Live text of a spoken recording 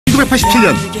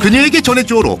1987년 그녀에게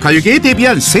전해주어로 가요계에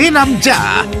데뷔한 새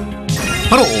남자,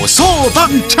 바로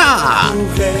소방차.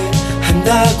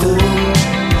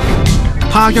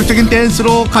 파격적인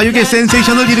댄스로 가요계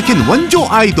센세이션을 일으킨 원조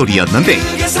아이돌이었는데,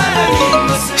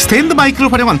 스탠드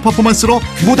마이크를 활용한 퍼포먼스로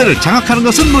무대를 장악하는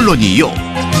것은 물론이요,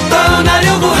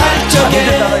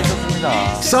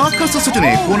 서커스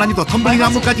수준의 고난이도 텀블링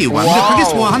안무까지 완벽하게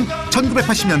소화한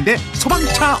 1980년대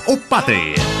소방차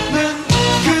오빠들.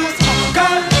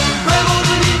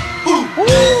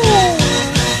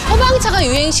 소방차가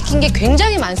유행시킨 게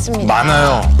굉장히 많습니다.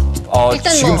 많아요.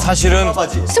 일단 지금 뭐 사실은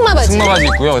승마바지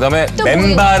있고요. 그다음에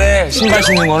맨발에 신발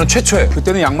신는 거는 최초예요.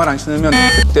 그때는 양말 안 신으면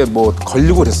그때 뭐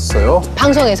걸리고 그랬었어요.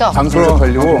 방송에서. 방송에서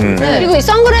걸리고. 네. 그리고 이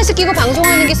선글라스 끼고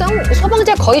방송하는 게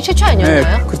소방차 거의 최초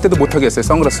아니었나요? 네, 그때도 못하게 했어요,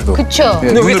 선글라스도. 그쵸.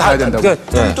 네, 눈을 봐야 된다고.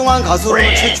 뚱뚱한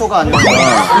가수로는 최초가 아니었나.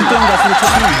 뚱뚱한 가수를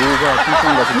찾으면 뭐가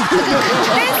뚱뚱한 가수.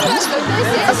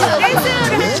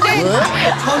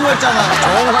 처음이었잖아.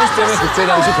 정한 씨 때문에 그때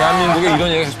당시 대한민국에 이런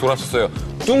얘기가 계속 돌았었어요.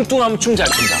 뚱뚱하면 춤 잘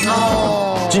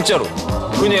춘다. 진짜로.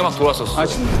 그런 얘기가 막 돌았었어.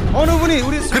 어느 분이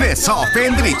우리 그래서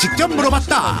팬들이 직접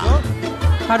물어봤다.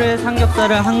 하루에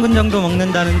삼겹살을 한 근 정도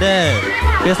먹는다는데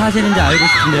그게 사실인지 알고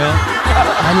싶은데요.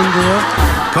 아닌데요?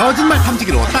 거짓말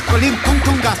탐지기로 딱 걸린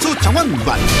통통 가수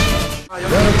정원관.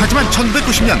 하지만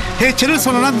 1990년 해체를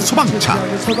선언한 소방차.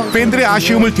 팬들의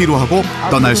아쉬움을 뒤로하고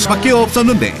떠날 수밖에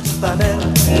없었는데,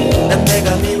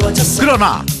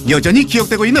 그러나 여전히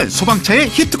기억되고 있는 소방차의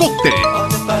히트곡들.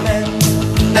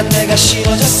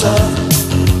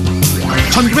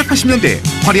 1980년대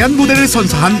화려한 무대를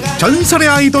선사한 전설의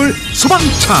아이돌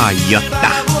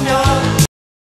소방차였다.